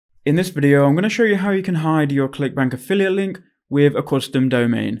In this video, I'm going to show you how you can hide your Clickbank affiliate link with a custom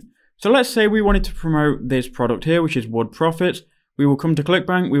domain. So let's say we wanted to promote this product here, which is Wood Profits. We will come to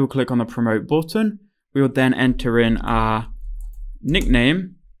Clickbank, we will click on the promote button. We will then enter in our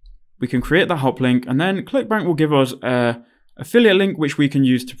nickname. We can create the hop link, and then Clickbank will give us an affiliate link which we can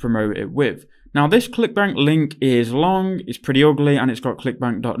use to promote it with. Now this Clickbank link is long, it's pretty ugly, and it's got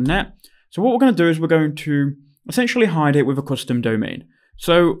clickbank.net. So what we're going to do is we're going to essentially hide it with a custom domain.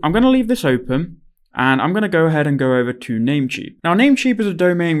 So I'm going to leave this open, and I'm going to go ahead and go over to Namecheap. Now Namecheap is a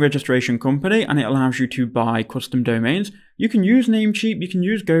domain registration company, and it allows you to buy custom domains. You can use Namecheap, you can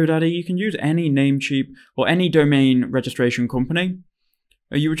use GoDaddy, you can use any Namecheap or any domain registration company.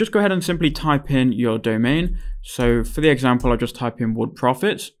 You would just go ahead and simply type in your domain. So for the example, I'll just type in Wood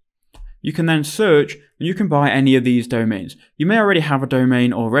Profits. You can then search, and you can buy any of these domains. You may already have a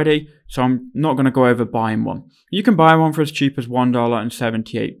domain already, so I'm not going to go over buying one. You can buy one for as cheap as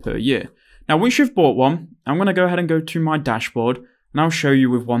 $1.78 per year. Now, once you've bought one, I'm going to go ahead and go to my dashboard, and I'll show you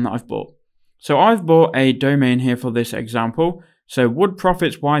with one that I've bought. So I've bought a domain here for this example. So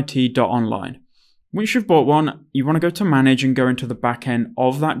woodprofitsyt.online. Once you've bought one, you want to go to manage and go into the back end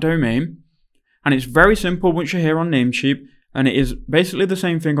of that domain. And it's very simple once you're here on Namecheap. And it is basically the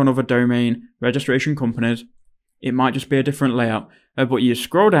same thing on other domain registration companies. It might just be a different layout. But you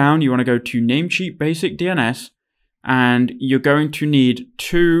scroll down, you want to go to Namecheap Basic DNS, and you're going to need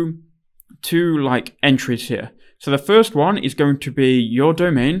two entries here. So the first one is going to be your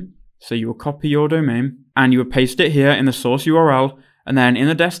domain. So you will copy your domain and you will paste it here in the source URL. And then in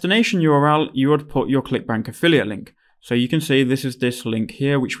the destination URL, you would put your Clickbank affiliate link. So you can see this is this link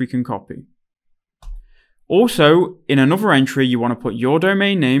here, which we can copy. Also, in another entry, you want to put your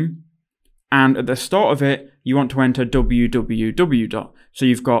domain name, and at the start of it, you want to enter www. So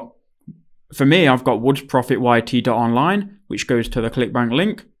you've got, for me, I've got woodsprofitYT.online, which goes to the Clickbank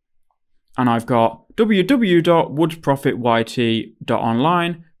link, and I've got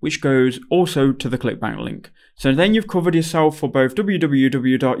www.woodsprofitYT.online, which goes also to the Clickbank link. So then you've covered yourself for both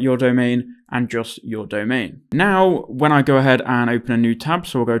www.yourdomain and just your domain. Now, when I go ahead and open a new tab,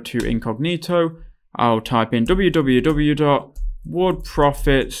 so we'll go to incognito, I'll type in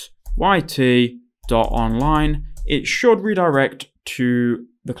www.woodprofitsyt.online. It should redirect to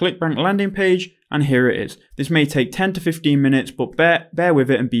the Clickbank landing page, and here it is. This may take 10 to 15 minutes, but bear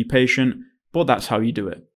with it and be patient, but that's how you do it.